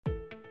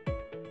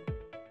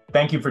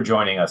Thank you for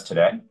joining us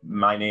today.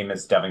 My name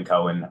is Devin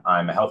Cohen.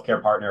 I'm a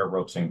healthcare partner at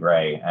Ropes&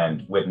 Gray,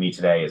 and with me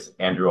today is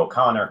Andrew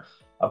O'Connor,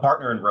 a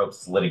partner in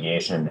Ropes'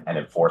 litigation and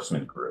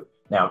enforcement group.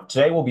 Now,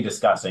 today we'll be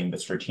discussing the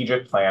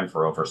strategic plan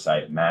for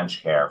oversight of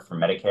managed care for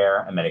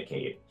Medicare and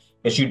Medicaid,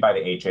 issued by the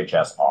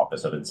HHS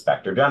Office of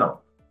Inspector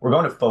General. We're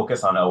going to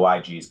focus on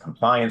OIG's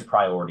compliance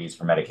priorities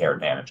for Medicare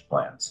Advantage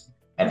plans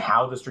and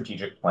how the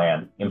strategic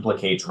plan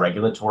implicates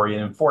regulatory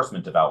and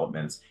enforcement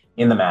developments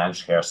in the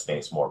managed care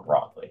space more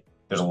broadly.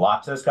 There's a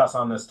lot to discuss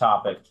on this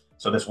topic,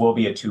 so this will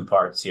be a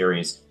two-part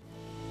series.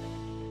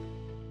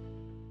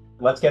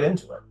 Let's get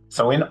into it.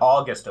 So in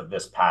August of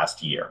this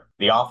past year,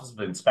 the Office of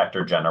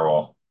Inspector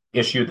General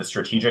issued the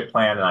strategic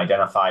plan and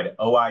identified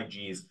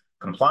OIG's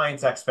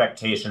compliance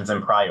expectations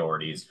and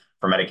priorities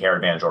for Medicare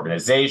Advantage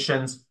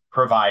organizations,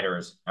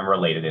 providers, and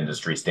related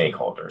industry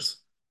stakeholders.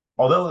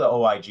 Although the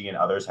OIG and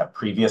others have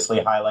previously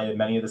highlighted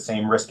many of the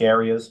same risk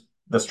areas,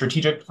 the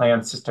strategic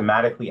plan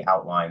systematically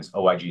outlines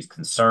OIG's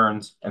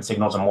concerns and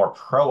signals a more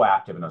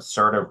proactive and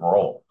assertive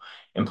role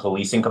in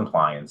policing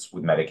compliance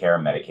with Medicare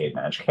and Medicaid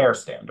managed care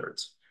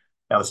standards.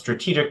 Now, the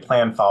strategic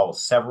plan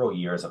follows several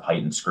years of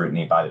heightened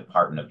scrutiny by the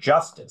Department of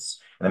Justice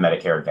in the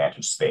Medicare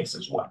Advantage space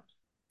as well.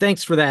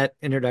 Thanks for that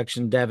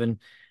introduction, Devin.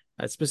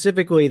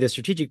 Specifically, the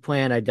strategic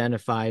plan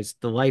identifies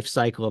the life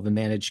cycle of a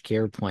managed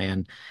care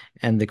plan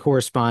and the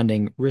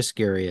corresponding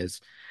risk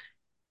areas.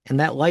 And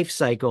that life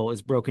cycle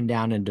is broken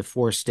down into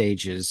 4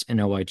 stages in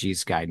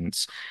OIG's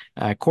guidance,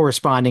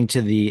 corresponding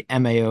to the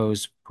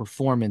MAO's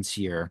performance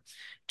year,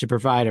 to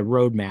provide a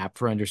roadmap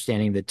for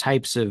understanding the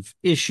types of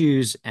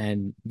issues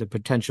and the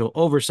potential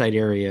oversight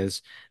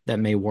areas that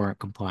may warrant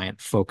compliant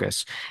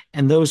focus.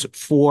 And those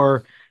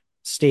 4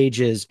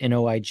 stages in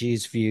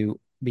OIG's view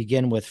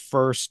begin with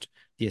first,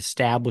 the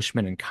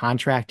establishment and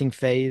contracting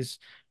phase,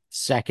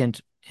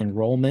 second,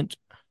 enrollment,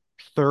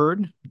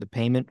 third, the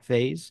payment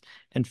phase,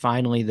 and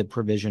finally, the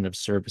provision of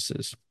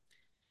services.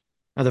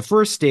 Now, the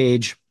first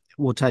stage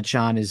we'll touch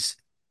on is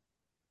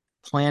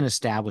plan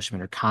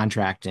establishment or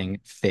contracting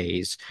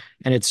phase.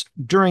 And it's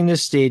during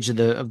this stage of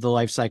the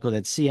life cycle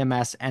that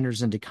CMS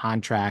enters into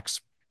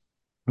contracts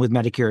with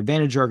Medicare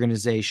Advantage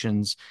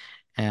organizations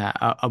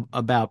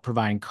about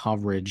providing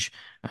coverage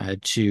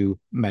to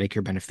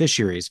Medicare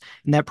beneficiaries.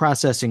 And that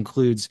process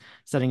includes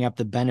setting up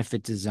the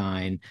benefit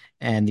design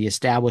and the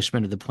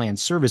establishment of the plan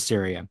service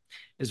area,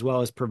 as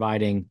well as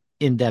providing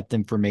in-depth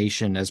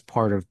information as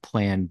part of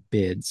plan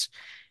bids.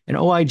 And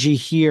OIG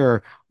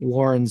here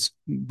warns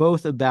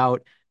both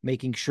about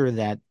making sure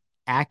that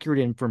accurate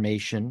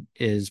information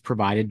is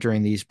provided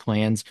during these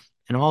plans,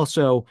 and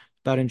also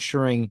about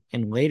ensuring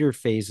in later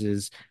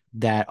phases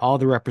that all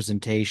the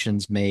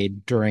representations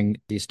made during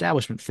the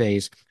establishment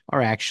phase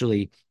are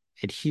actually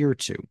adhered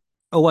to.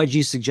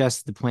 OIG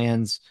suggests the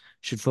plans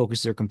should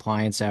focus their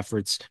compliance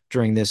efforts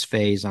during this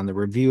phase on the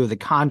review of the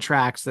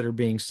contracts that are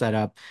being set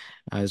up,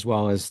 as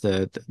well as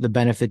the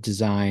benefit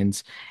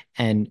designs,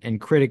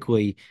 and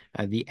critically,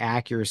 the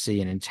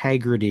accuracy and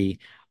integrity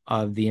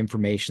of the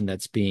information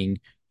that's being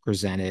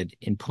presented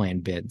in plan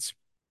bids.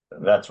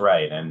 That's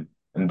right. And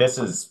this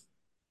is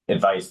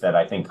advice that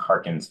I think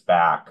harkens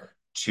back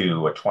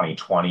to a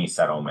 2020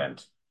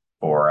 settlement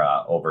for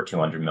over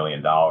 $200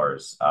 million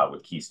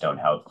with Keystone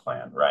Health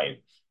Plan,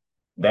 right?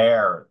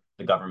 There,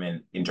 the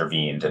government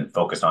intervened and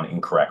focused on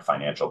incorrect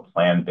financial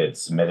plan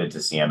bids submitted to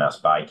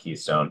CMS by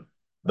Keystone,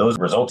 those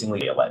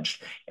resultingly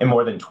alleged in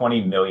more than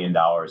 $20 million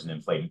in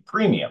inflated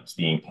premiums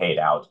being paid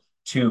out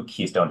to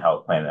Keystone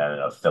Health Plan and an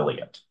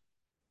affiliate.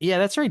 Yeah,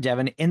 that's right,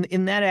 Devin.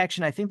 In that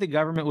action, I think the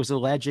government was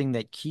alleging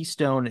that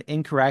Keystone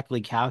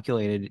incorrectly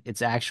calculated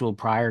its actual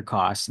prior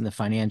costs in the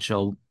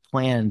financial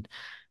plan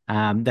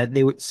that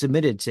they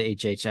submitted to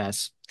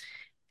HHS.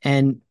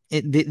 And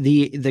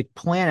the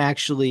plan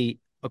actually,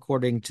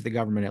 according to the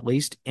government at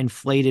least,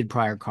 inflated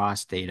prior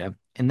cost data.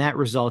 And that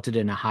resulted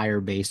in a higher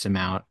base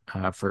amount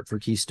for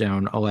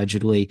Keystone,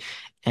 allegedly.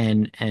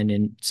 And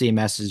in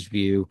CMS's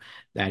view,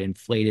 that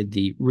inflated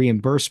the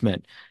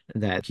reimbursement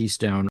that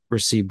Keystone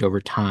received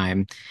over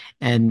time.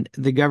 And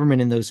the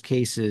government in those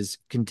cases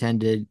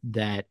contended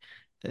that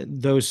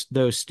those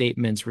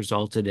statements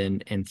resulted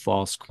in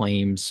false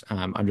claims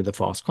under the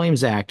False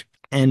Claims Act.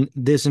 And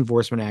this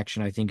enforcement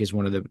action, I think, is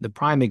one of the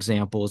prime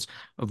examples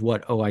of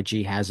what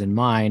OIG has in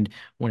mind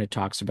when it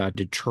talks about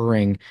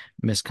deterring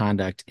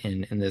misconduct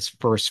in this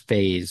first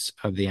phase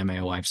of the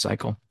MAO life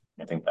cycle.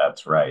 I think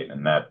that's right.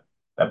 And that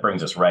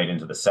brings us right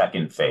into the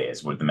second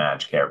phase with the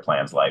managed care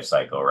plan's life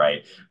cycle,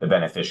 right? The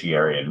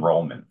beneficiary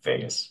enrollment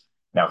phase.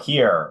 Now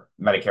here,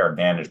 Medicare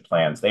Advantage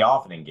plans, they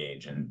often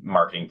engage in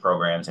marketing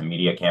programs and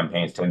media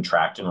campaigns to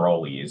attract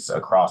enrollees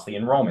across the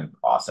enrollment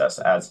process,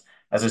 as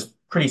is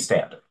pretty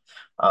standard.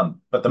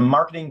 But the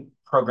marketing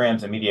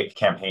programs and media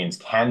campaigns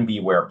can be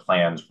where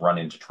plans run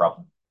into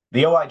trouble.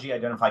 The OIG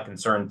identified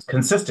concerns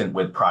consistent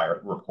with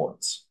prior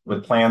reports,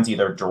 with plans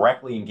either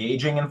directly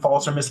engaging in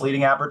false or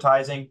misleading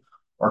advertising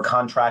or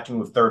contracting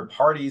with third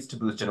parties to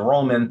boost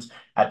enrollment,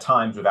 at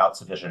times without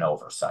sufficient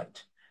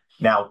oversight.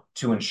 Now,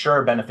 to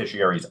ensure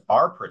beneficiaries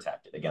are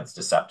protected against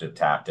deceptive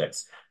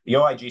tactics, the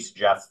OIG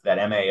suggests that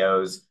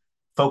MAOs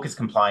focus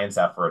compliance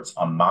efforts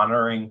on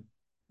monitoring,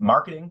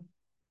 marketing,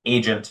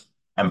 agent,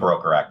 and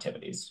broker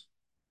activities.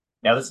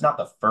 Now, this is not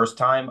the first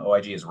time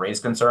OIG has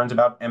raised concerns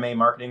about MA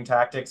marketing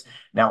tactics.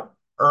 Now,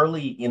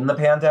 early in the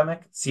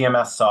pandemic,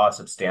 CMS saw a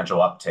substantial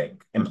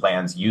uptick in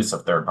plans' use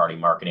of third-party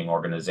marketing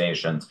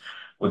organizations,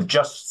 with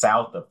just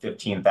south of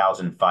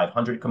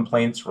 15,500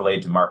 complaints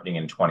related to marketing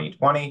in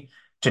 2020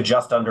 to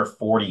just under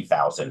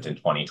 40,000 in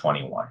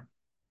 2021.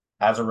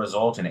 As a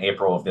result, in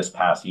April of this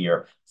past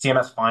year,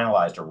 CMS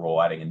finalized a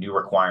rule adding a new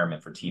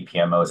requirement for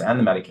TPMOs and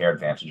the Medicare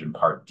Advantage and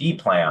Part D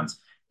plans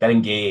that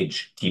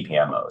engage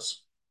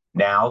TPMOs.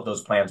 Now,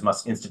 those plans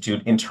must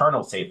institute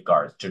internal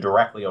safeguards to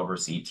directly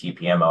oversee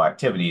TPMO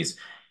activities,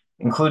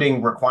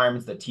 including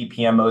requirements that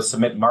TPMOs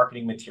submit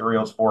marketing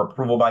materials for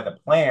approval by the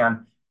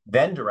plan,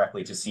 then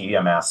directly to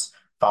CMS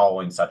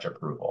following such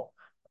approval.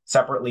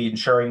 Separately,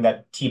 ensuring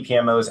that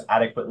TPMOs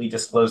adequately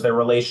disclose their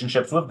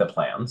relationships with the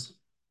plans.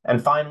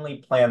 And finally,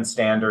 plan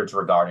standards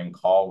regarding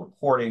call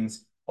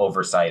recordings,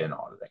 oversight, and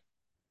auditing.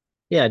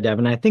 Yeah,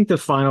 Devin, I think the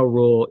final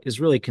rule is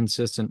really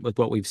consistent with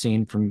what we've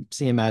seen from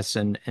CMS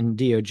and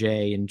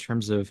DOJ in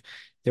terms of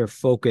their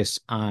focus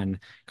on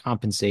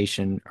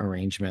compensation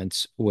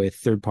arrangements with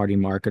third-party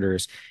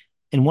marketers.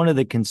 And one of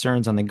the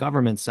concerns on the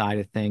government side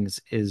of things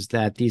is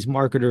that these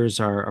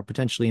marketers are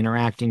potentially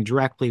interacting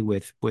directly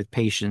with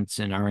patients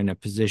and are in a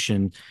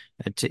position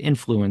to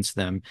influence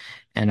them.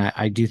 And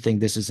I do think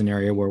this is an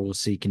area where we'll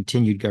see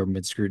continued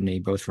government scrutiny,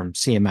 both from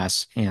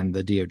CMS and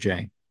the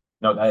DOJ.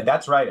 No,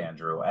 that's right,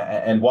 Andrew.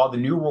 And while the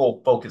new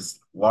rule focused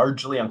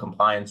largely on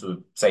compliance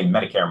with, say,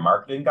 Medicare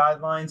marketing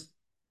guidelines,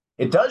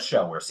 it does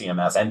show where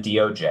CMS and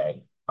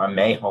DOJ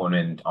may hone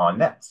in on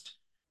next.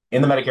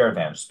 In the Medicare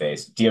Advantage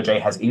space,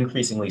 DOJ has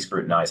increasingly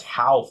scrutinized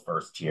how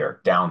first-tier,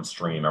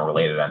 downstream, and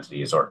related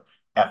entities, or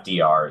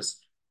FDRs,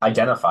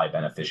 identify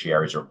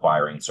beneficiaries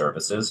requiring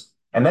services,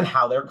 and then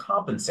how they're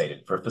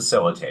compensated for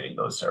facilitating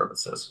those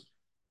services.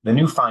 The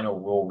new final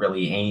rule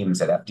really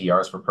aims at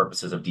FDRs for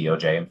purposes of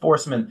DOJ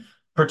enforcement,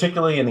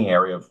 particularly in the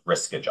area of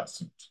risk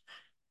adjustment.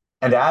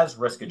 And as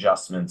risk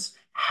adjustments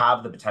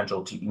have the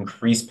potential to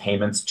increase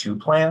payments to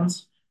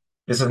plans,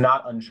 this is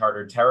not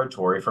uncharted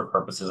territory for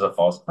purposes of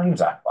False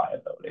Claims Act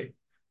liability.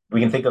 We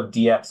can think of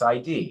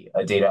DXID,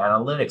 a data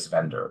analytics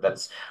vendor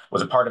that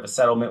was a part of a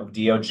settlement with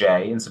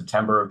DOJ in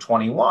September of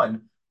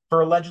 21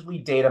 for allegedly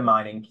data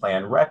mining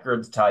plan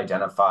records to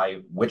identify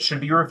which should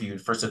be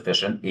reviewed for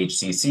sufficient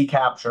HCC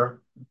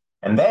capture.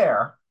 And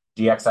there,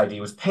 DXID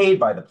was paid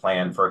by the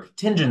plan for a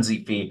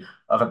contingency fee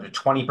of up to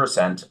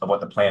 20% of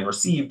what the plan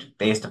received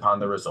based upon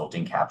the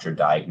resulting captured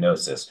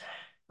diagnosis,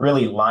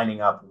 really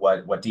lining up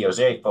what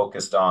DOJ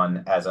focused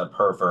on as a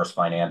perverse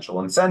financial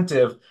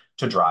incentive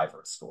to drive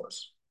risk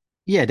scores.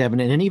 Yeah, Devin,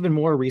 and an even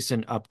more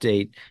recent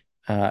update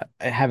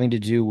having to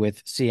do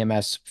with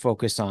CMS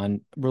focus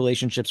on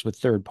relationships with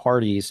third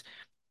parties.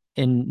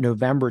 In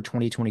November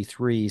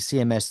 2023,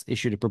 CMS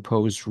issued a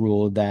proposed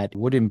rule that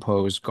would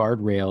impose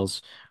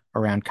guardrails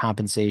around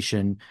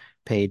compensation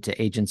paid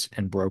to agents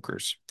and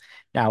brokers.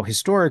 Now,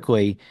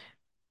 historically,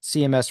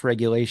 CMS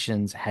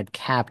regulations had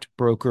capped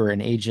broker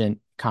and agent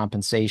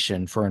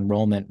compensation for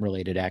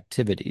enrollment-related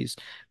activities,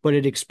 but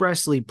it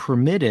expressly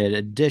permitted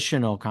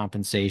additional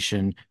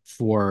compensation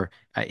for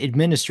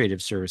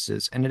administrative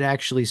services. And it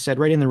actually said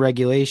right in the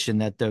regulation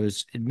that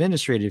those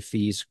administrative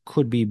fees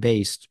could be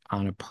based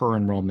on a per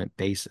enrollment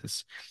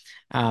basis.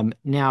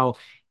 Now,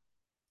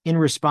 in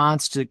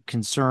response to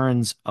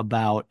concerns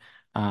about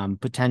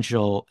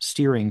potential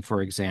steering,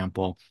 for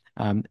example,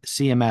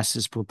 CMS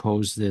has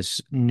proposed this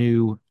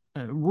new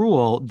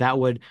rule that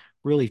would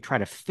really try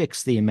to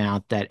fix the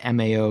amount that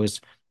MAOs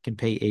can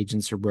pay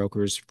agents or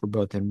brokers for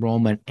both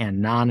enrollment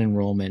and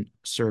non-enrollment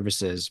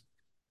services.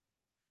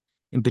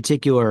 In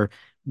particular,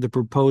 the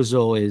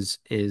proposal is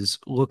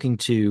looking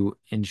to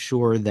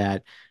ensure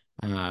that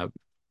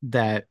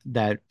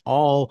that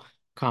all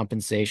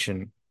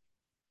compensation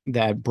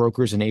that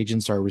brokers and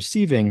agents are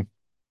receiving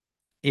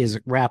is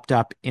wrapped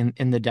up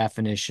in the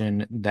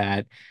definition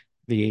that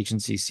the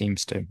agency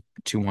seems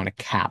to want to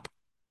cap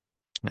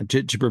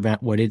to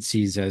prevent what it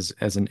sees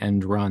as an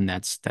end run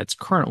that's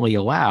currently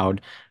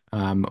allowed,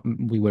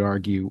 we would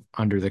argue,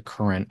 under the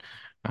current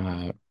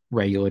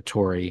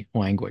regulatory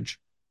language.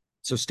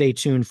 So stay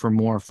tuned for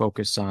more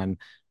focus on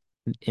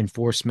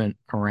enforcement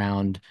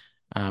around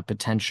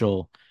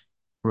potential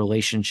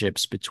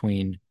relationships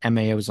between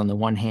MAOs on the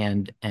one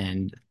hand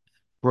and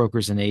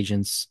brokers and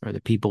agents, or the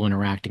people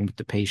interacting with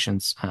the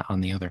patients,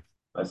 on the other.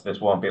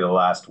 This won't be the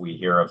last we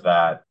hear of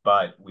that,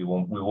 but we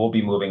will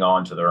be moving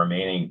on to the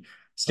remaining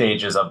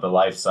stages of the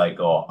life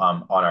cycle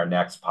on our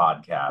next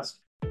podcast.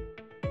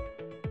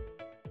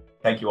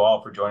 Thank you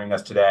all for joining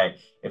us today.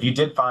 If you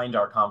did find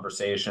our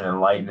conversation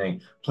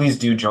enlightening, please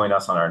do join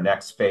us on our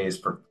next phase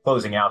for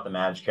closing out the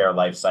managed care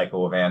life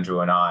cycle with Andrew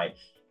and I,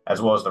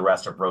 as well as the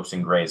rest of Ropes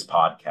and Gray's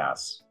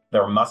podcasts.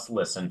 They're a must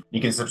listen.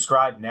 You can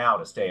subscribe now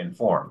to stay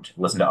informed.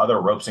 Listen to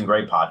other Ropes and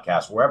Gray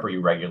podcasts wherever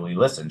you regularly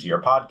listen to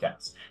your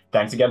podcasts.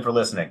 Thanks again for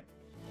listening.